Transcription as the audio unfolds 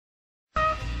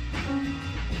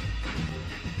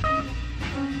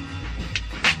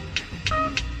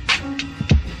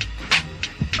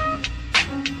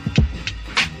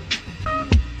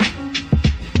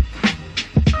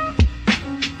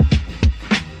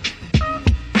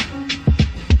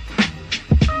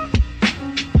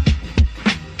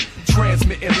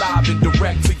transmitting live and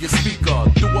direct to your speaker,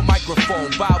 through a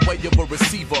microphone by way of a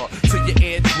receiver, to your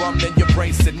eardrum and your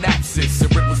brain synapses.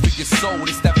 It ripples to your soul,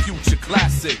 it's that future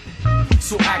classic.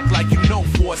 So act like you know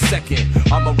for a second.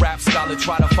 I'm a rap scholar,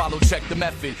 try to follow, check the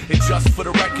method. And just for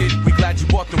the record, we glad you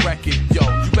bought the record. Yo,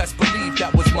 you best believe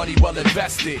that was money well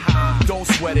invested. Don't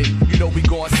sweat it, you know we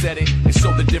gon' set it and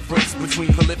show the difference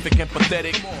between prolific and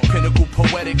pathetic. Pinnacle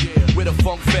poetic, with a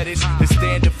funk fetish. The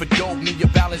standard for dope, me your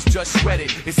balance just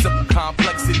shredded. It's simple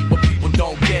complexity, but people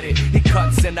don't get it. It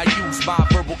cuts and I use my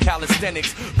verbal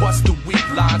calisthenics. Bust the weak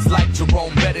lines like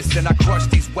Jerome Bettis. Then I crush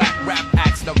these whack rap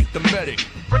acts, now get the medic.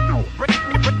 Bring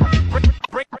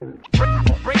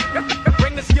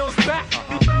the skills back.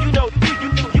 You know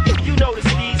the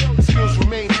steez. Skills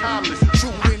remain timeless,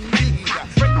 true indeed.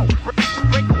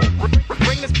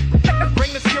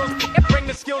 Bring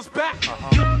the skills back.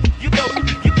 You know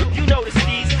the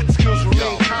steez. Skills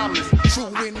remain timeless, true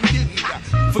indeed.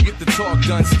 Forget the talk,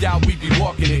 done scout, we be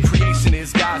walking it. Creation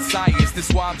is God's science,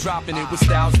 that's why I'm dropping it. With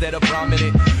styles that are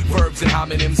prominent, verbs and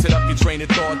homonyms. Hit up your train of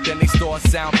thought, then they start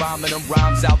sound bombing them.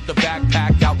 Rhymes out the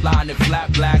backpack, outline in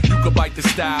flat black. You could bite the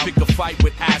style, pick a fight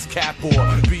with ass cap or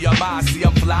BMI. See,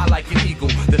 I'm fly like an eagle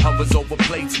that hovers over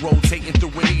plates, rotating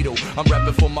through a needle. I'm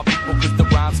repping for my people cause the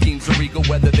rhyme schemes are eagle.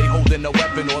 Whether they holding a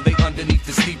weapon or they underneath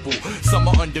the steeple. Some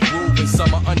are under groove and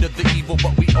some are under the evil,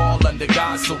 but we all under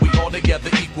God, so we all together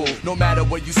equal. No matter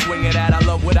where you swing it at, I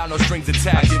love without no strings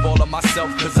attached. Give all of myself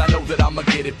cause I know that I'ma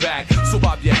get it back. So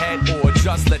bob your head or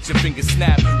just let your fingers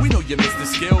snap. We know you missed the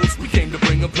skills, we came to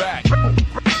bring them back.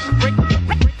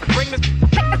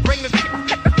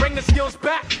 Bring the skills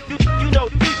back. You know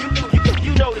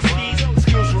the steez.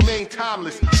 Skills remain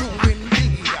timeless, true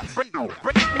indeed. Bring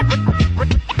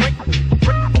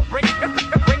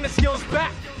the skills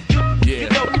back. You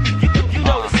know the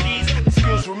steez.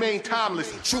 Skills remain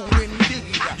timeless, true indeed.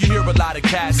 You hear a lot of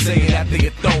cats saying that they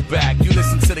a throwback. You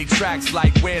listen to their tracks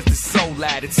like, where's the soul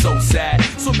at? It's so sad.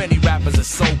 So many rappers are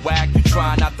so whack. You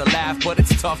try not to laugh, but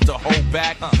it's tough to hold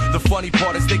back. The funny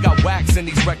part is they got wax in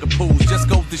these record pools. Just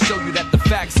goes to show you that the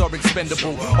facts are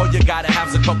expendable. All you gotta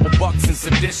have's a couple bucks and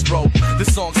some distro. The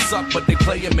songs suck, but they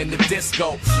play them in the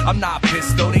disco. I'm not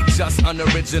pissed though, they just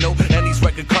unoriginal. And these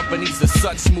record companies are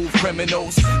such smooth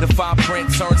criminals. The fine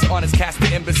print turns honest cast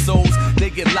to imbeciles. They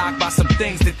get locked by some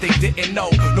things that they didn't know.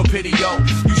 No pity, yo,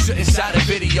 you shouldn't shot a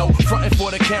video. Frontin'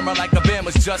 for the camera like a band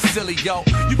was just silly, yo.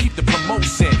 You keep the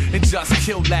promotion and just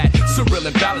kill that. Surreal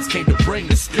and Balance came to bring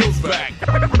the skills back.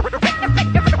 Bring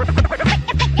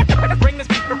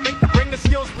the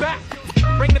skills back.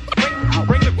 Bring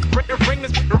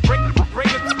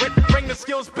the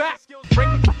skills back. Bring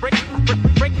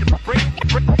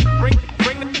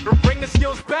the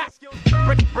skills back.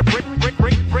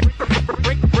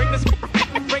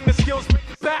 Bring the skills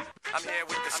back. I'm here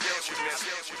with the skills you miss.